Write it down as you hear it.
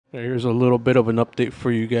Here's a little bit of an update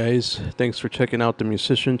for you guys. Thanks for checking out the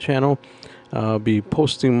musician channel. I'll be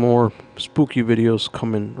posting more spooky videos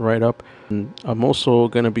coming right up. And I'm also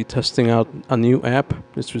going to be testing out a new app.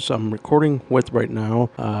 This is I'm recording with right now.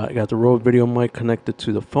 I got the Rode video mic connected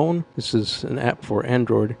to the phone. This is an app for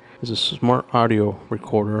Android. It's a smart audio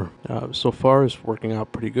recorder. So far it's working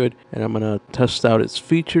out pretty good. And I'm going to test out its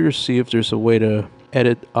features, see if there's a way to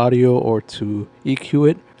edit audio or to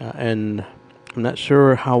EQ it. And I'm not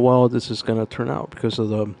sure how well this is going to turn out because of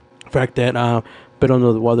the fact that I'm a bit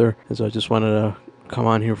under the weather, and so I just wanted to come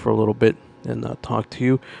on here for a little bit and talk to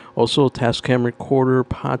you. Also, Tascam Recorder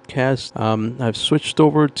podcast. I've switched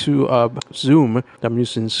over to Zoom. I'm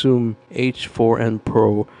using Zoom H4n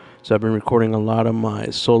Pro, so I've been recording a lot of my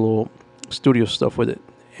solo studio stuff with it,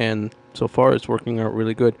 and so far it's working out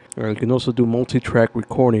really good. You can also do multi-track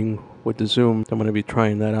recording with the Zoom. I'm going to be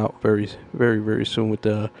trying that out very soon with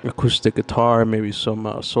the acoustic guitar and maybe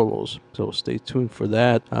some solos. So stay tuned for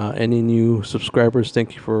that. Any new subscribers,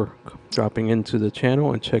 thank you for dropping into the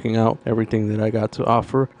channel and checking out everything that I got to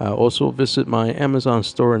offer. Also visit my Amazon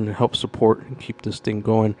store and help support and keep this thing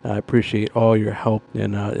going. I appreciate all your help.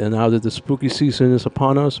 And now that the spooky season is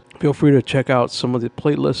upon us, feel free to check out some of the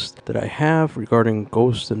playlists that I have regarding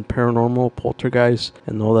ghosts and paranormal, poltergeist,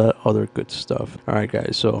 and all that other good stuff. Alright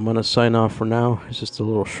guys, so I'm going to sign off for now. It's just a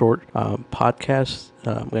little short podcast.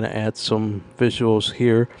 I'm going to add some visuals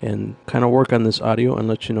here and kind of work on this audio and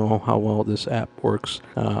let you know how well this app works.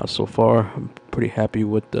 So far, I'm pretty happy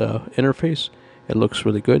with the interface. It looks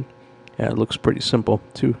really good. Yeah, it looks pretty simple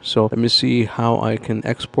too. So let me see how I can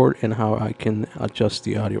export and how I can adjust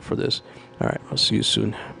the audio for this. All right, I'll see you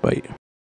soon. Bye.